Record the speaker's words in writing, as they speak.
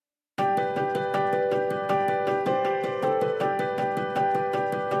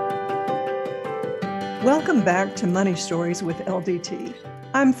Welcome back to Money Stories with LDT.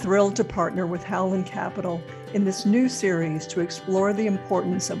 I'm thrilled to partner with Howland Capital in this new series to explore the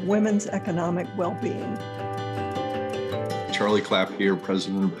importance of women's economic well-being. Charlie Clapp here,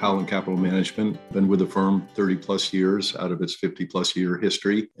 president of Howland Capital Management. Been with the firm 30 plus years out of its 50 plus year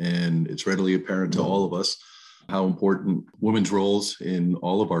history, and it's readily apparent to all of us how important women's roles in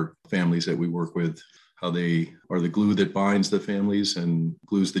all of our families that we work with, how they are the glue that binds the families and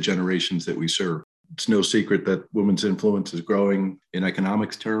glues the generations that we serve. It's no secret that women's influence is growing in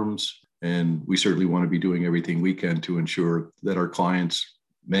economics terms, and we certainly want to be doing everything we can to ensure that our clients,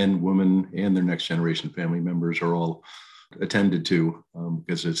 men, women, and their next generation family members are all attended to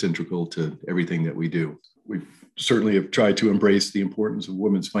because it's integral to everything that we do. We certainly have tried to embrace the importance of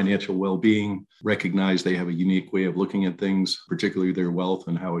women's financial well-being, recognize they have a unique way of looking at things, particularly their wealth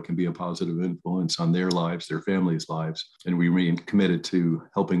and how it can be a positive influence on their lives, their families' lives, and we remain committed to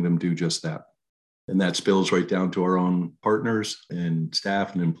helping them do just that. And that spills right down to our own partners and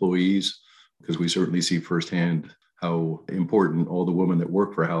staff and employees, because we certainly see firsthand how important all the women that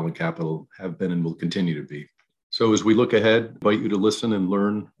work for Howland Capital have been and will continue to be. So as we look ahead, I invite you to listen and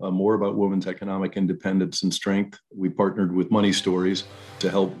learn more about women's economic independence and strength. We partnered with Money Stories to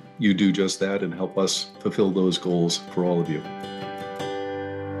help you do just that and help us fulfill those goals for all of you.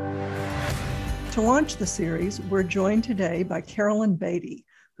 To launch the series, we're joined today by Carolyn Beatty,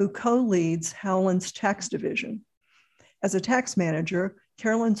 who co-leads Howland's tax division. As a tax manager,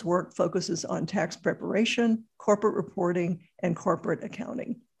 Carolyn's work focuses on tax preparation, corporate reporting, and corporate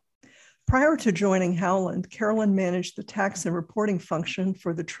accounting. Prior to joining Howland, Carolyn managed the tax and reporting function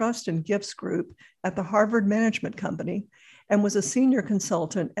for the Trust and Gifts Group at the Harvard Management Company and was a senior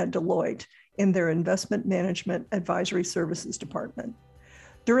consultant at Deloitte in their Investment Management Advisory Services Department.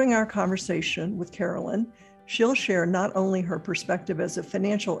 During our conversation with Carolyn, she'll share not only her perspective as a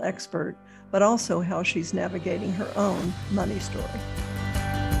financial expert, but also how she's navigating her own money story.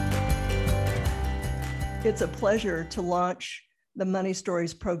 It's a pleasure to launch the Money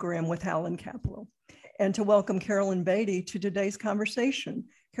Stories program with Howland Capital and to welcome Carolyn Beatty to today's conversation.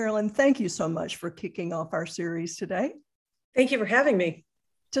 Carolyn, thank you so much for kicking off our series today. Thank you for having me.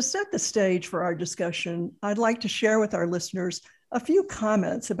 To set the stage for our discussion, I'd like to share with our listeners a few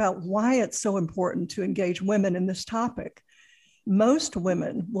comments about why it's so important to engage women in this topic. Most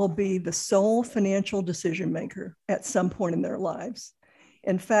women will be the sole financial decision maker at some point in their lives.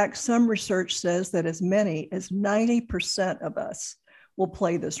 In fact, some research says that as many as 90% of us will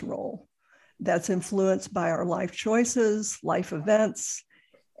play this role. That's influenced by our life choices, life events,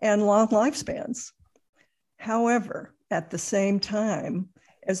 and long lifespans. However, at the same time,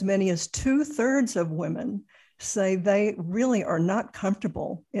 as many as 2/3 of women say they really are not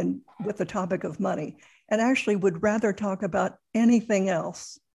comfortable with the topic of money and actually would rather talk about anything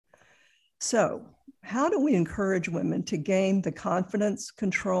else. So, how do we encourage women to gain the confidence,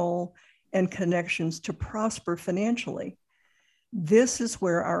 control, and connections to prosper financially? This is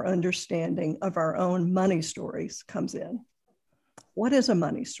where our understanding of our own money stories comes in. What is a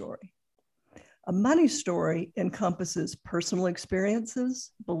money story? A money story encompasses personal experiences,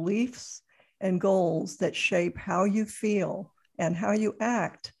 beliefs, and goals that shape how you feel and how you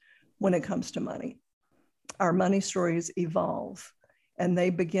act when it comes to money. Our money stories evolve, and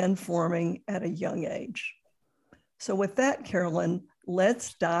they begin forming at a young age. So with that, Carolyn,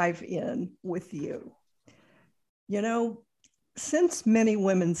 let's dive in with you. You know, since many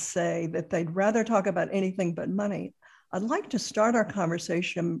women say that they'd rather talk about anything but money, I'd like to start our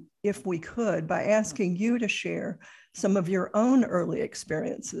conversation, if we could, by asking you to share some of your own early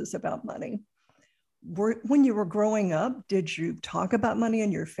experiences about money. When you were growing up, did you talk about money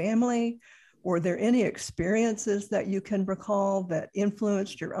in your family? Were there any experiences that you can recall that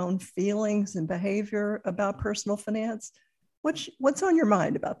influenced your own feelings and behavior about personal finance? What's on your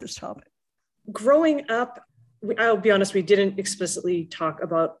mind about this topic? Growing up, I'll be honest, we didn't explicitly talk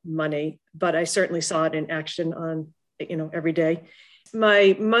about money, but I certainly saw it in action on, every day.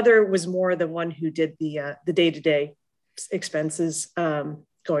 My mother was more the one who did the day-to-day expenses,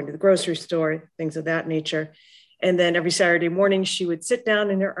 going to the grocery store, things of that nature. And then every Saturday morning, she would sit down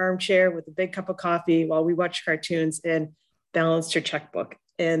in her armchair with a big cup of coffee while we watched cartoons and balanced her checkbook.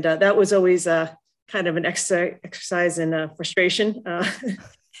 And that was always kind of an exercise in frustration.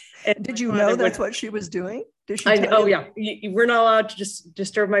 And did you know that's what she was doing? Did she? Oh, yeah. We're not allowed to just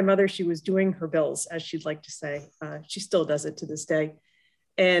disturb my mother. She was doing her bills, as she'd like to say. She still does it to this day.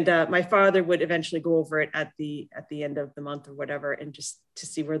 And my father would eventually go over it at the end of the month or whatever, and just to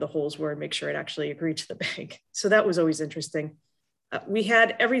see where the holes were and make sure it actually agreed to the bank. So that was always interesting. We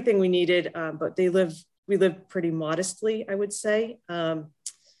had everything we needed, but we lived pretty modestly, I would say.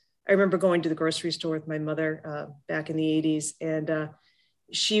 I remember going to the grocery store with my mother back in the 80s, and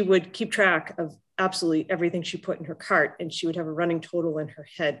she would keep track of absolutely everything she put in her cart, and she would have a running total in her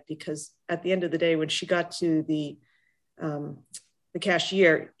head, because at the end of the day, when she got to the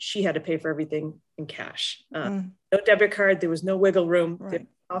cashier, she had to pay for everything in cash. No debit card. There was no wiggle room. Right. They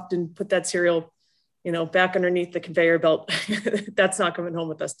often put that cereal, back underneath the conveyor belt. That's not coming home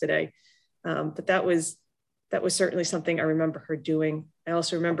with us today. But that was certainly something I remember her doing. I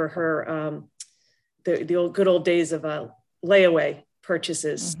also remember her, the good old days of layaway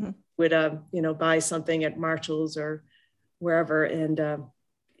purchases. Would, buy something at Marshall's or wherever, and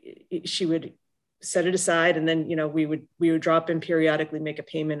she would set it aside, and then, we would drop in periodically, make a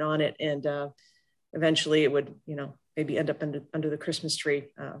payment on it. And eventually it would, maybe end up under the Christmas tree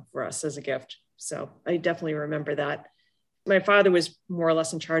for us as a gift. So I definitely remember that. My father was more or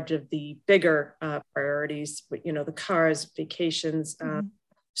less in charge of the bigger priorities, but, the cars, vacations,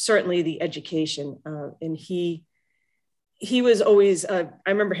 certainly the education. And he was always, I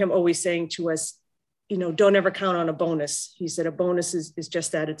remember him always saying to us, don't ever count on a bonus. He said, a bonus is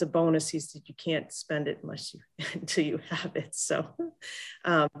just that, it's a bonus. He said, you can't spend it until you have it. So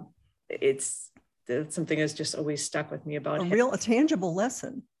it's something that's just always stuck with me about him. A tangible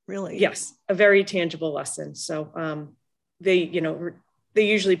lesson, really. Yes, a very tangible lesson. So they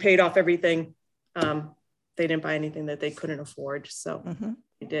usually paid off everything. They didn't buy anything that they couldn't afford. So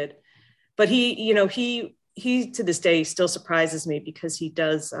they did. But he to this day still surprises me, because he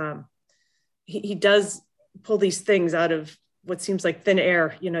does pull these things out of what seems like thin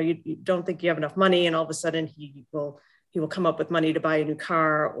air. You don't think you have enough money, and all of a sudden he will come up with money to buy a new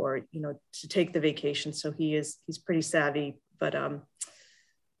car, or to take the vacation. So he's pretty savvy, but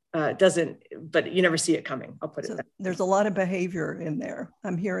but you never see it coming. I'll put it that way. There's a lot of behavior in there.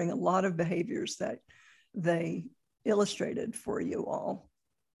 I'm hearing a lot of behaviors that they illustrated for you all.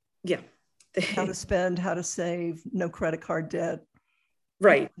 Yeah. How to spend, how to save, no credit card debt.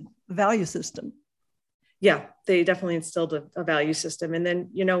 Right. Value system. Yeah, they definitely instilled a value system. And then,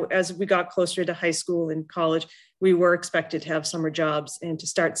 as we got closer to high school and college, we were expected to have summer jobs and to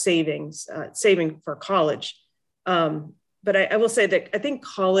start saving for college. But I will say that I think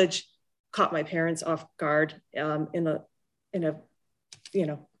college caught my parents off guard in a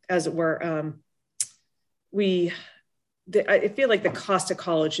as it were. I feel like the cost of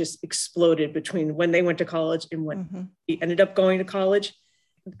college just exploded between when they went to college and when he ended up going to college.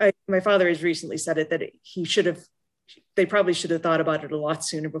 My father has recently said it, that they probably should have thought about it a lot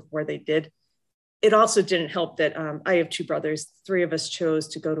sooner before they did. It also didn't help that I have two brothers. Three of us chose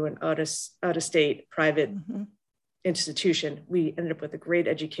to go to an out-of-state private institution. We ended up with a great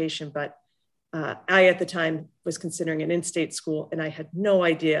education, but I, at the time, was considering an in-state school, and I had no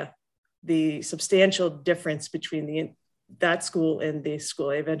idea the substantial difference between that school and the school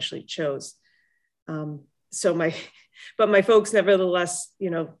I eventually chose. But my folks, nevertheless,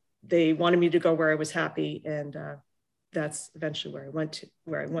 they wanted me to go where I was happy, and that's eventually where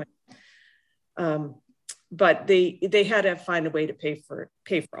I went. But they had to find a way to pay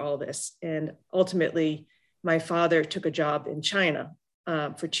for all this, and ultimately, my father took a job in China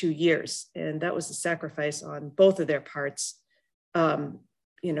for 2 years, and that was a sacrifice on both of their parts.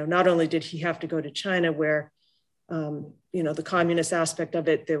 Not only did he have to go to China, where the communist aspect of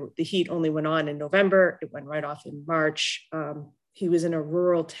it, the heat only went on in November. It went right off in March. He was in a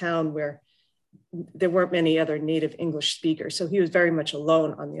rural town where there weren't many other native English speakers. So he was very much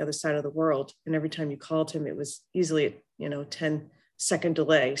alone on the other side of the world. And every time you called him, it was easily a 10-second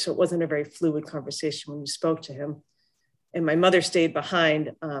delay. So it wasn't a very fluid conversation when you spoke to him. And my mother stayed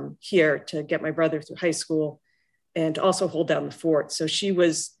behind here to get my brother through high school and also hold down the fort. So she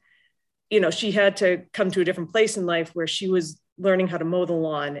was, she had to come to a different place in life where she was learning how to mow the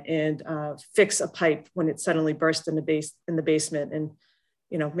lawn and fix a pipe when it suddenly burst in the basement, and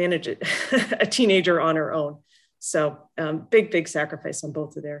manage it, a teenager on her own. So big sacrifice on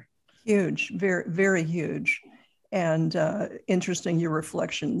both of their. Huge, very, very huge. And interesting, your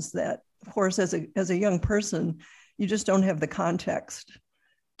reflections that, of course, as a young person, you just don't have the context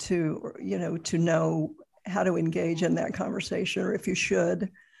to know how to engage in that conversation, or if you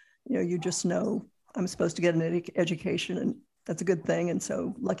should, you just know I'm supposed to get an education, and that's a good thing. And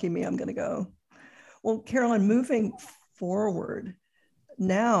so lucky me, I'm going to go. Well, Carolyn, moving forward,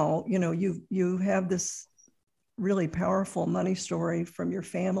 now, you have this really powerful money story from your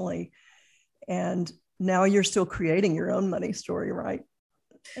family, and now you're still creating your own money story, right?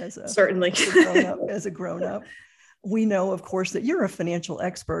 Certainly. As a grown up. We know, of course, that you're a financial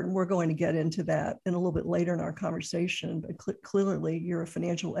expert, and we're going to get into that in a little bit later in our conversation. But clearly, you're a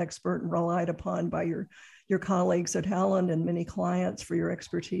financial expert and relied upon by your colleagues at Howland and many clients for your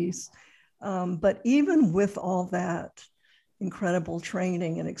expertise. But even with all that incredible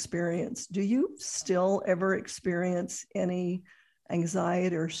training and experience, do you still ever experience any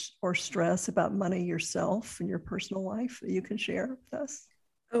anxiety or stress about money yourself in your personal life that you can share with us?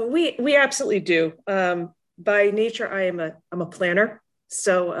 We absolutely do. By nature, I'm a planner.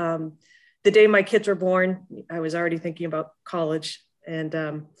 So the day my kids were born, I was already thinking about college and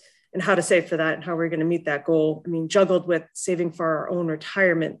how to save for that and how we're going to meet that goal. I mean, juggled with saving for our own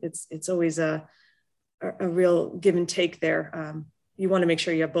retirement, it's always a real give and take there. You want to make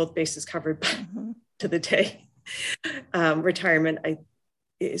sure you have both bases covered to the day. Retirement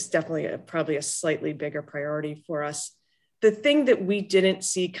is definitely probably a slightly bigger priority for us. The thing that we didn't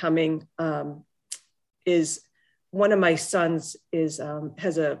see coming is one of my sons has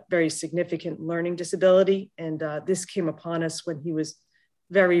a very significant learning disability. And this came upon us when he was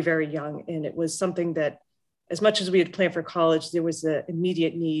very, very young. And it was something that, as much as we had planned for college, there was an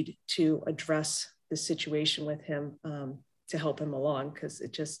immediate need to address the situation with him to help him along, because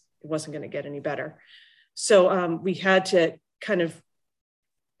it wasn't going to get any better. So we had to kind of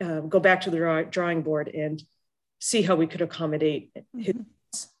go back to the drawing board and see how we could accommodate his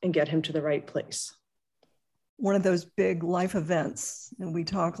and get him to the right place. One of those big life events, and we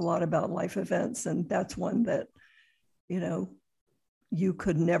talk a lot about life events, and that's one that, you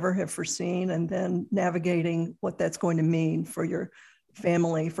could never have foreseen, and then navigating what that's going to mean for your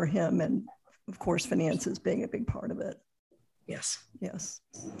family, for him, and of course, finances being a big part of it. Yes. Yes.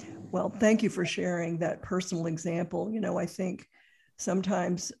 Well, thank you for sharing that personal example. I think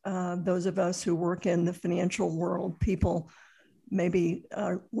sometimes those of us who work in the financial world, people, maybe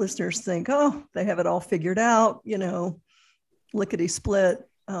our listeners think, oh, they have it all figured out, lickety split.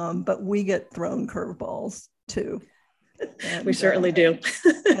 But we get thrown curveballs too. And, we certainly do.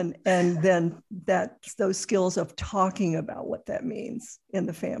 and then those skills of talking about what that means in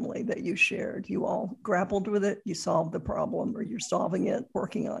the family that you shared, you all grappled with it, you solved the problem, or you're solving it,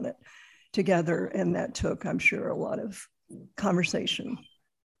 working on it together. And that took, I'm sure, a lot of conversation.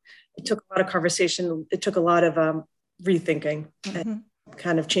 It took a lot of conversation. It took a lot of rethinking and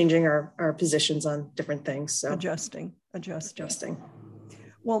kind of changing our positions on different things. So adjusting.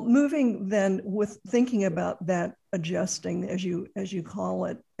 Well, moving then with thinking about that adjusting, as you call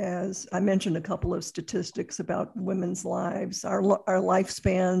it, as I mentioned a couple of statistics about women's lives, our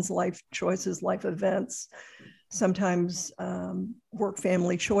lifespans, life choices, life events, sometimes work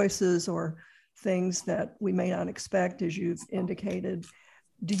family choices or things that we may not expect, as you've indicated.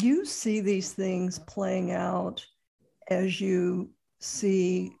 Do you see these things playing out as you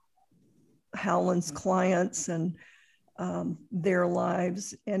see Howland's clients and their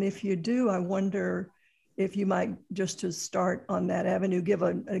lives? And if you do, I wonder if you might, just to start on that avenue, give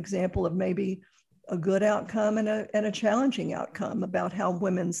an example of maybe a good outcome and a challenging outcome about how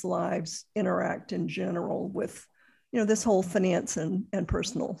women's lives interact in general with, this whole finance and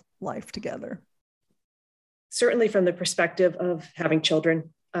personal life together. Certainly from the perspective of having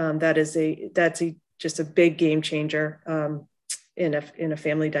children, that's just a big game changer in a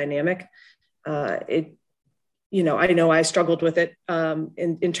family dynamic. I know I struggled with it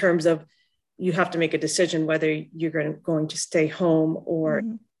in terms of you have to make a decision whether you're going to stay home or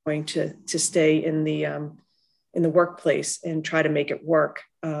going to stay in the workplace and try to make it work.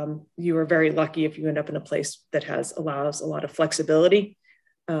 You are very lucky if you end up in a place that allows a lot of flexibility.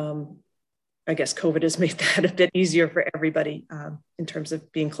 I guess COVID has made that a bit easier for everybody in terms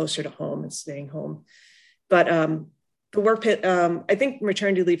of being closer to home and staying home. But the work, I think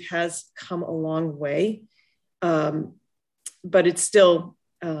maternity leave has come a long way, but it's still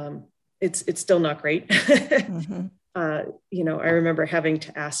not great. I remember having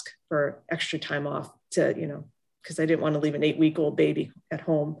to ask for extra time off because I didn't want to leave an 8-week-old baby at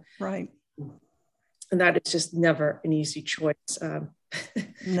home. Right. And that is just never an easy choice.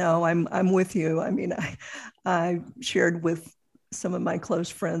 No, I'm with you. I mean, I shared with some of my close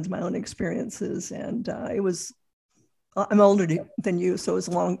friends my own experiences, and I'm older than you, so it was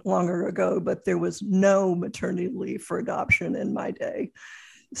longer ago, but there was no maternity leave for adoption in my day.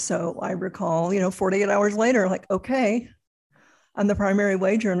 So I recall, 48 hours later, like, okay, I'm the primary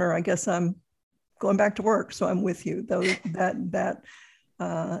wage earner. I guess I'm going back to work. So I'm with you. Though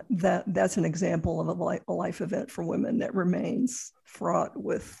that's an example of a life event for women that remains fraught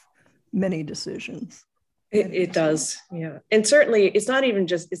with many decisions. It does, yeah. And certainly, it's not even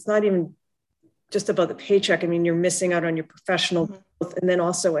just about the paycheck. I mean, you're missing out on your professional And then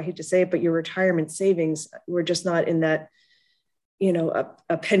also, I hate to say it, but your retirement savings, we're just not in that,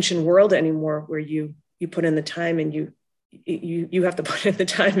 a pension world anymore where you put in the time and you have to put in the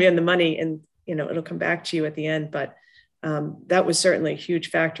time and the money, and, it'll come back to you at the end. But that was certainly a huge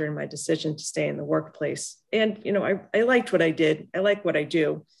factor in my decision to stay in the workplace. And, I liked what I did. I like what I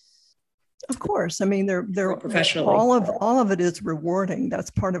do. Of course. I mean, they're professionally. All of it is rewarding.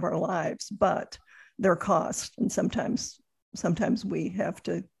 That's part of our lives, but their cost. And sometimes we have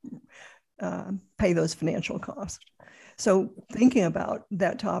to pay those financial costs. So thinking about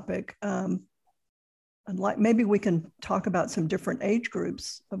that topic, maybe we can talk about some different age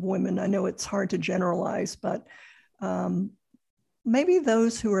groups of women. I know it's hard to generalize, but maybe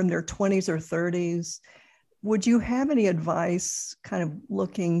those who are in their 20s or 30s, would you have any advice, kind of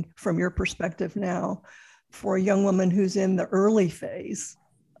looking from your perspective now, for a young woman who's in the early phase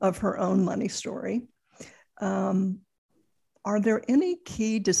of her own money story? Are there any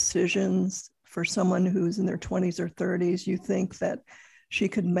key decisions for someone who's in their 20s or 30s you think that she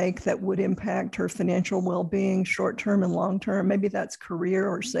could make that would impact her financial well-being, short-term and long-term? Maybe that's career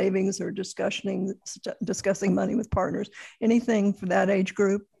or savings or discussing money with partners. Anything for that age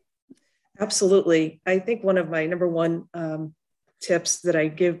group? Absolutely. I think one of my number one tips that I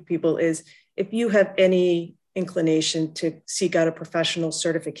give people is, if you have any inclination to seek out a professional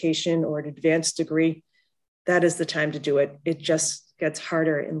certification or an advanced degree, that is the time to do it. It just gets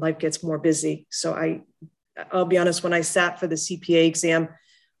harder and life gets more busy. So I'll be honest, when I sat for the CPA exam,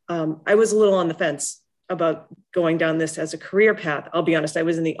 I was a little on the fence about going down this as a career path. I'll be honest, I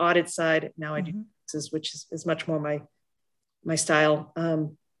was in the audit side. Now I do taxes, which is much more my style.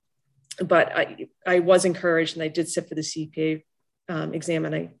 But I was encouraged, and I did sit for the CPA exam,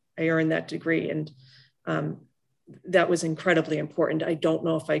 and I earned that degree. And that was incredibly important. I don't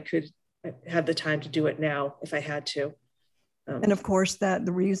know if I could have the time to do it now if I had to. And of course, the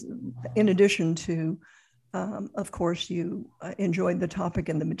reason, in addition to, of course, you enjoyed the topic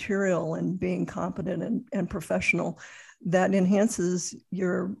and the material and being competent and professional, that enhances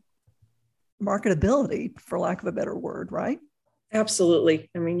your marketability, for lack of a better word, right? Absolutely.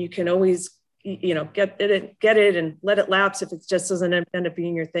 I mean, you can always, get it and let it lapse if it just doesn't end up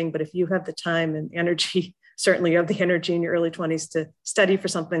being your thing. But if you have the time and energy, certainly you have the energy in your early 20s to study for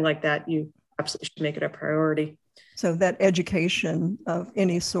something like that, you absolutely should make it a priority. So that education of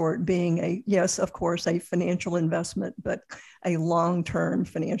any sort being yes, of course, a financial investment, but a long-term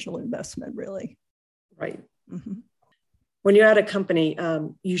financial investment, really. Right. Mm-hmm. When you're at a company,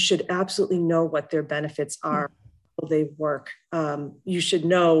 you should absolutely know what their benefits are. They work. You should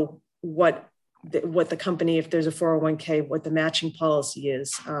know what the company, if there's a 401k, what the matching policy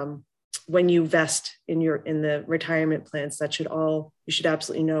is. When you vest in the retirement plans, you should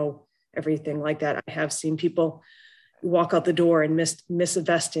absolutely know everything like that. I have seen people walk out the door and miss a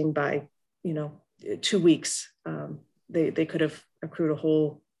vesting by 2 weeks. They could have accrued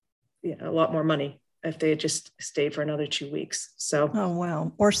a lot more money if they had just stayed for another 2 weeks. So, oh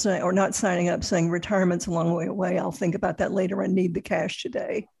wow, or not signing up, saying retirement's a long way away. I'll think about that later. I need the cash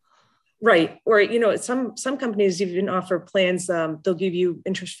today. Right, or some companies even offer plans. They'll give you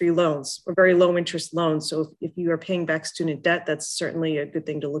interest-free loans or very low interest loans. So if you are paying back student debt, that's certainly a good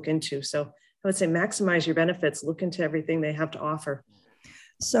thing to look into. So I would say maximize your benefits. Look into everything they have to offer.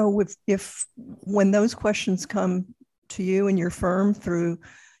 So when those questions come to you and your firm through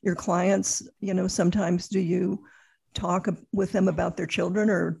your clients, sometimes do you talk with them about their children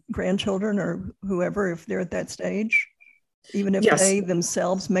or grandchildren or whoever, if they're at that stage, even if they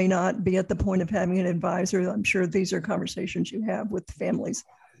themselves may not be at the point of having an advisor? I'm sure these are conversations you have with families.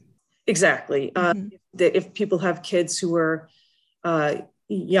 Exactly. If people have kids who are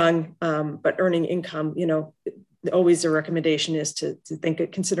young but earning income, always the recommendation is to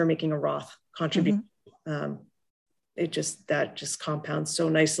consider making a Roth contribution. That just compounds so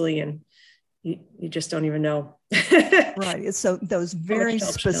nicely, and you just don't even know. Right. So those very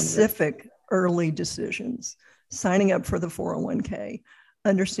specific early decisions, signing up for the 401k,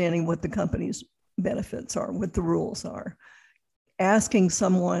 understanding what the company's benefits are, what the rules are, asking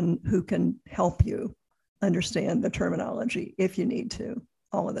someone who can help you understand the terminology if you need to,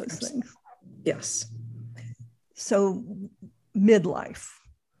 all of those things. Yes. So midlife,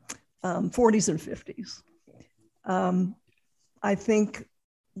 40s and 50s. I think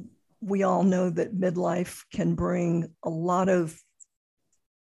we all know that midlife can bring a lot of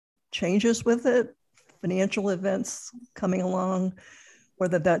changes with it, financial events coming along,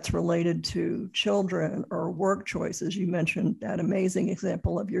 whether that's related to children or work choices. You mentioned that amazing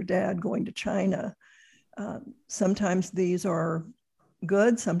example of your dad going to China. Sometimes these are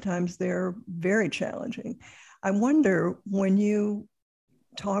good, sometimes they're very challenging. I wonder, when you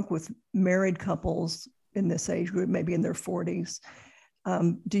talk with married couples in this age group, maybe in their 40s,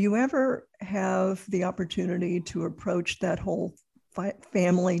 do you ever have the opportunity to approach that whole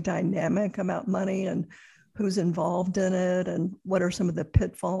family dynamic about money and who's involved in it, and what are some of the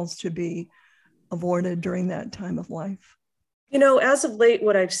pitfalls to be avoided during that time of life? As of late,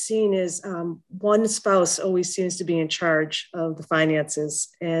 what I've seen is one spouse always seems to be in charge of the finances.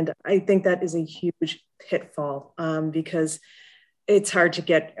 And I think that is a huge pitfall because it's hard to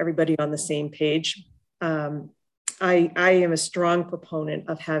get everybody on the same page. I am a strong proponent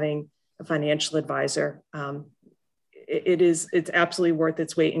of having a financial advisor. It's absolutely worth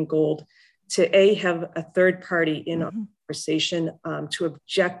its weight in gold to have a third party in a conversation to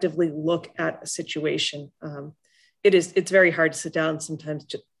objectively look at a situation. It's very hard to sit down sometimes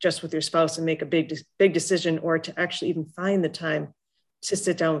just with your spouse and make a big decision, or to actually even find the time to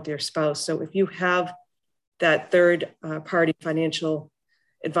sit down with your spouse. So if you have that third party financial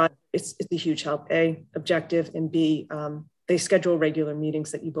advisor, it's a huge help. A, objective, and B, they schedule regular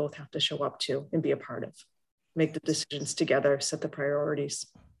meetings that you both have to show up to and be a part of. Make the decisions together, set the priorities.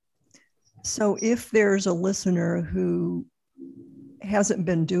 So if there's a listener who hasn't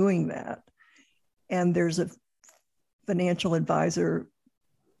been doing that, and there's a financial advisor,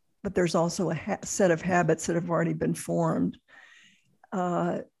 but there's also a set of habits that have already been formed,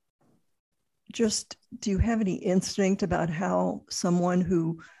 just do you have any instinct about how someone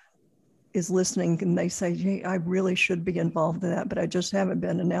who is listening and they say, hey, I really should be involved in that, but I just haven't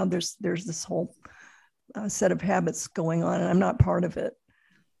been, and now there's this whole set of habits going on and I'm not part of it?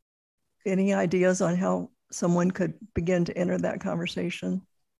 Any ideas on how someone could begin to enter that conversation?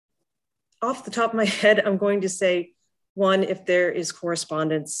 Off the top of my head, I'm going to say, one, if there is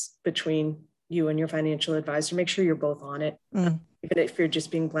correspondence between you and your financial advisor, make sure you're both on it. Even if you're just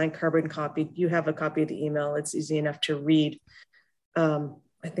being blank carbon copied, you have a copy of the email. It's easy enough to read. I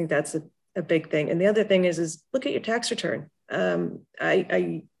think that's a big thing. And the other thing is look at your tax return.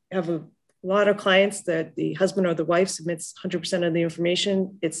 I have a lot of clients that the husband or the wife submits 100% of the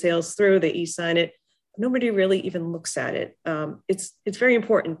information. It sails through, they e-sign it. Nobody really even looks at it. It's very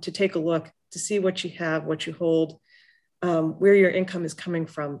important to take a look to see what you have, what you hold, where your income is coming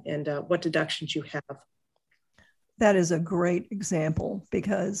from, and what deductions you have. That is a great example,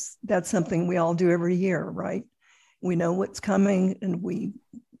 because that's something we all do every year, right? We know what's coming, and we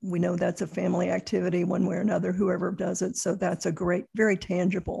know that's a family activity one way or another, whoever does it. So that's a great, very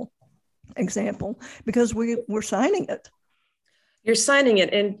tangible example, because we're signing it. You're signing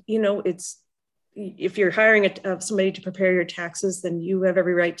it. And, if you're hiring somebody to prepare your taxes, then you have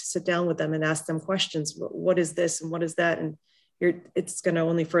every right to sit down with them and ask them questions. What is this and what is that? And it's going to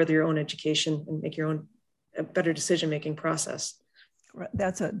only further your own education and make your own a better decision-making process.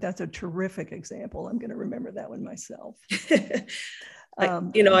 That's a terrific example. I'm going to remember that one myself.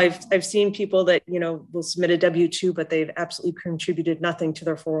 I've seen people that, will submit a W-2, but they've absolutely contributed nothing to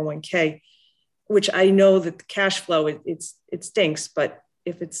their 401k, which I know that the cash flow, it stinks, but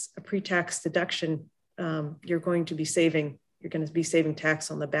if it's a pre-tax deduction, you're going to be saving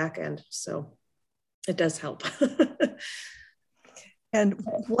tax on the back end. So it does help. And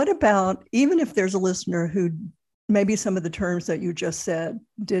what about, even if there's a listener who maybe some of the terms that you just said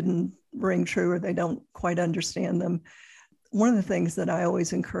didn't ring true, or they don't quite understand them? One of the things that I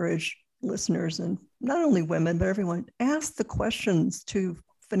always encourage listeners, and not only women, but everyone, ask the questions to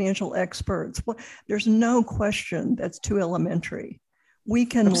financial experts. There's no question that's too elementary. We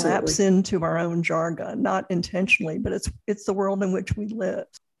can lapse into our own jargon, not intentionally, but it's the world in which we live.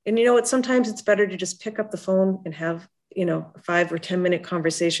 And sometimes it's better to just pick up the phone and have, a 5 or 10 minute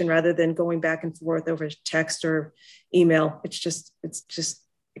conversation rather than going back and forth over text or email. It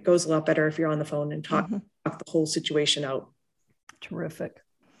goes a lot better if you're on the phone and talk the whole situation out. Terrific.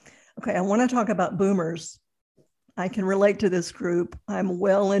 Okay, I want to talk about boomers. I can relate to this group. I'm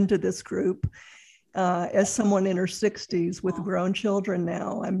well into this group. As someone in her 60s with grown children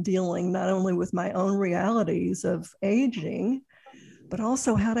now, I'm dealing not only with my own realities of aging, but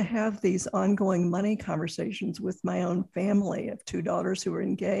also how to have these ongoing money conversations with my own family. I have 2 daughters who are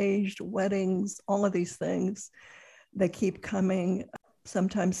engaged, weddings, all of these things. They keep coming,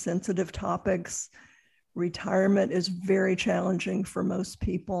 sometimes sensitive topics. Retirement is very challenging for most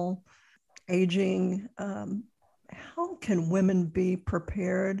people. Aging, how can women be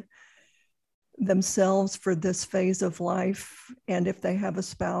prepared themselves for this phase of life, and if they have a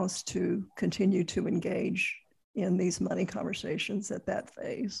spouse, to continue to engage in these money conversations at that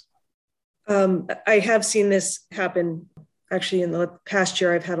phase? I have seen this happen. Actually, in the past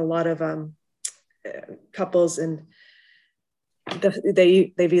year, I've had a lot of couples, and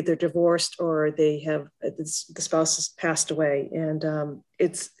they've either divorced or the spouse has passed away, and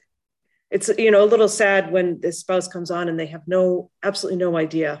it's a little sad when the spouse comes on and they have absolutely no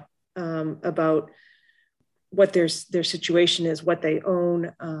idea about what their situation is, what they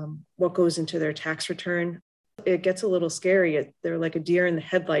own, what goes into their tax return. It gets a little scary. They're like a deer in the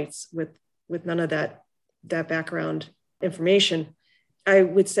headlights with none of that background information. I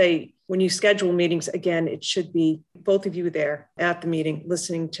would say when you schedule meetings, again, it should be both of you there at the meeting,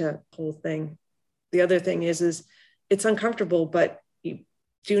 listening to the whole thing. The other thing is it's uncomfortable, but you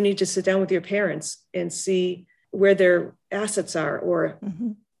do need to sit down with your parents and see where their assets are, or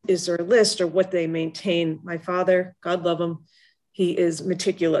is there a list, or what they maintain. My father, God love him, he is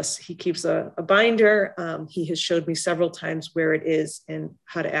meticulous. He keeps a binder. He has showed me several times where it is and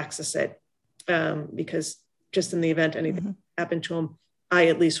how to access it, because just in the event anything happened to him, I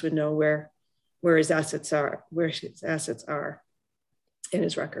at least would know where his assets are, in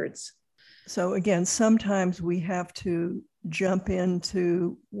his records. So again, sometimes we have to jump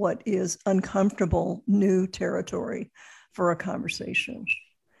into what is uncomfortable new territory for a conversation.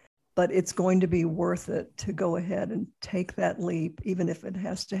 But it's going to be worth it to go ahead and take that leap, even if it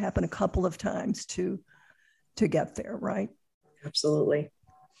has to happen a couple of times to get there, right? Absolutely.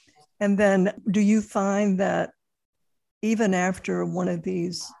 And then do you find that even after one of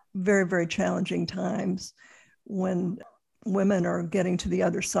these very, very challenging times, when women are getting to the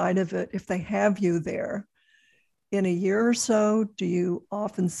other side of it, if they have you there in a year or so, do you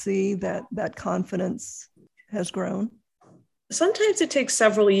often see that confidence has grown? Sometimes it takes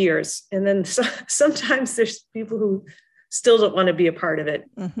several years. And then sometimes there's people who still don't want to be a part of it.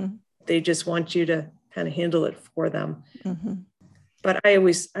 They just want you to kind of handle it for them. But I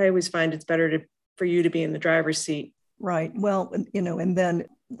always find it's better for you to be in the driver's seat. Right. Well, and then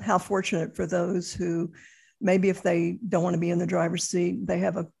how fortunate for those who maybe if they don't want to be in the driver's seat, they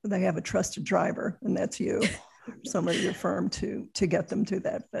have a trusted driver, and that's you, somebody at your firm to get them to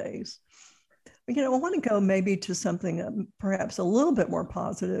that phase. But, I want to go maybe to something perhaps a little bit more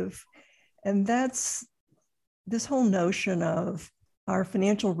positive, and that's this whole notion of our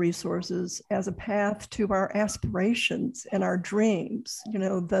financial resources as a path to our aspirations and our dreams.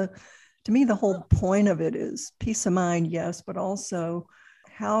 To me, the whole point of it is peace of mind, yes, but also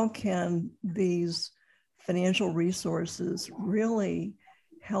how can these financial resources really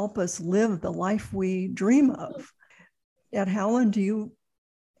help us live the life we dream of? At Howland, do you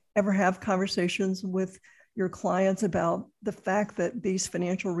ever have conversations with your clients about the fact that these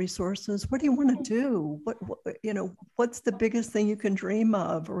financial resources, what do you want to do? What's the biggest thing you can dream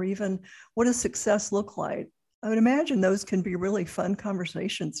of, or even what does success look like? I would imagine those can be really fun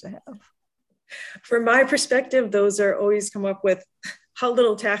conversations to have. From my perspective, those are always come up with, how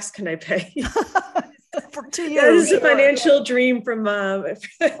little tax can I pay? That is a financial dream from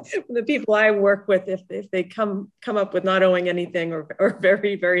the people I work with. If they come up with not owing anything or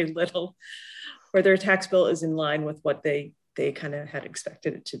very, very little, or their tax bill is in line with what they kind of had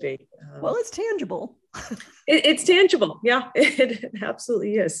expected it to be. Well, it's tangible. It's tangible. Yeah, it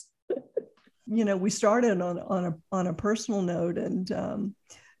absolutely is. We started on a personal note, and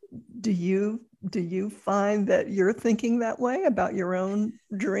do you find that you're thinking that way about your own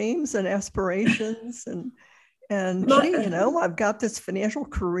dreams and aspirations? And gee, I've got this financial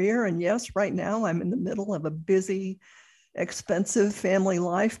career, and yes, right now I'm in the middle of a busy, expensive family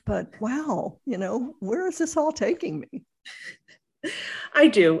life, but wow, where is this all taking me? I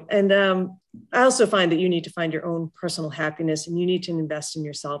do. And I also find that you need to find your own personal happiness, and you need to invest in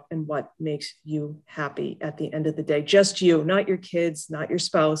yourself and what makes you happy at the end of the day. Just you, not your kids, not your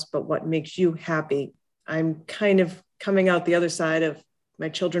spouse, but what makes you happy. I'm kind of coming out the other side of my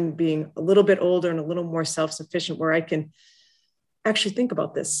children being a little bit older and a little more self-sufficient, where I can actually think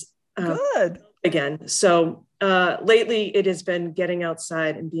about this again. So lately it has been getting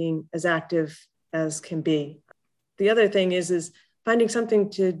outside and being as active as can be. The other thing is finding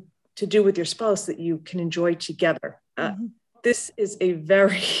something to do with your spouse that you can enjoy together. This is a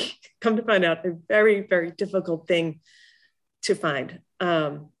very, come to find out, a very, very difficult thing to find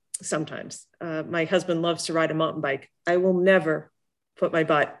sometimes. My husband loves to ride a mountain bike. I will never put my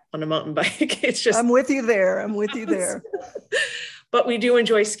butt on a mountain bike. It's just... I'm with you there. But we do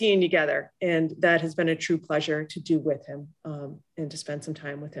enjoy skiing together. And that has been a true pleasure to do with him and to spend some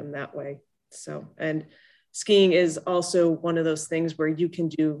time with him that way. So, and skiing is also one of those things where you can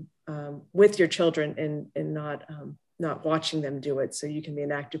do with your children and not watching them do it. So you can be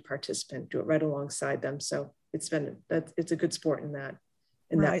an active participant, do it right alongside them. So it's a good sport in that.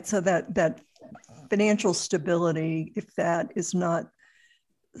 Right. So that financial stability, if that is not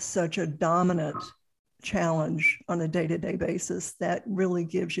such a dominant challenge on a day-to-day basis that really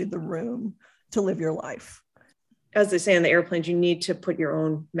gives you the room to live your life. As they say on the airplanes, you need to put your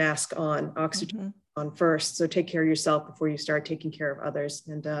own mask on, oxygen on first. So take care of yourself before you start taking care of others.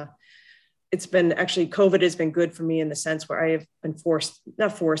 And it's been actually, COVID has been good for me in the sense where I have been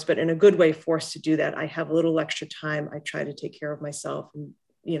not forced, but in a good way, forced to do that. I have a little extra time. I try to take care of myself and,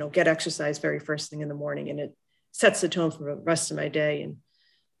 get exercise very first thing in the morning. And it sets the tone for the rest of my day.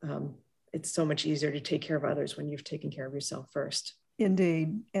 And it's so much easier to take care of others when you've taken care of yourself first.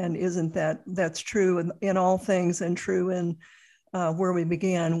 Indeed. And isn't that's true in all things and true in where we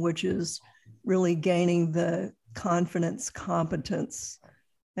began, which is really gaining the confidence, competence,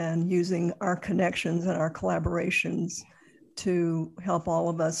 and using our connections and our collaborations to help all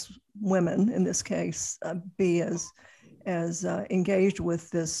of us women, in this case, be as engaged with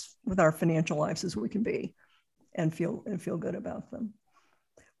our financial lives as we can be, and feel good about them.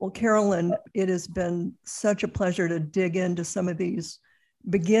 Well, Carolyn, it has been such a pleasure to dig into some of these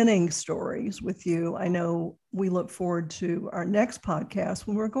beginning stories with you. I know we look forward to our next podcast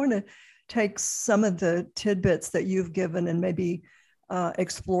when we're going to take some of the tidbits that you've given and maybe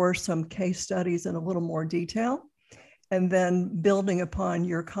explore some case studies in a little more detail. And then building upon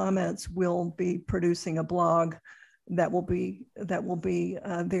your comments, we'll be producing a blog that will be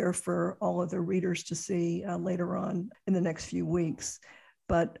there for all of the readers to see later on in the next few weeks.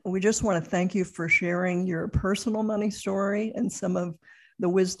 But we just want to thank you for sharing your personal money story and some of the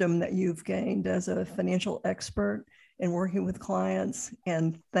wisdom that you've gained as a financial expert in working with clients.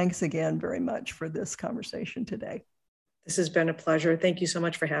 And thanks again very much for this conversation today. This has been a pleasure. Thank you so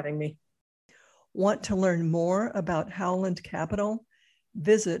much for having me. Want to learn more about Howland Capital?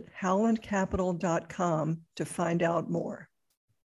 Visit howlandcapital.com to find out more.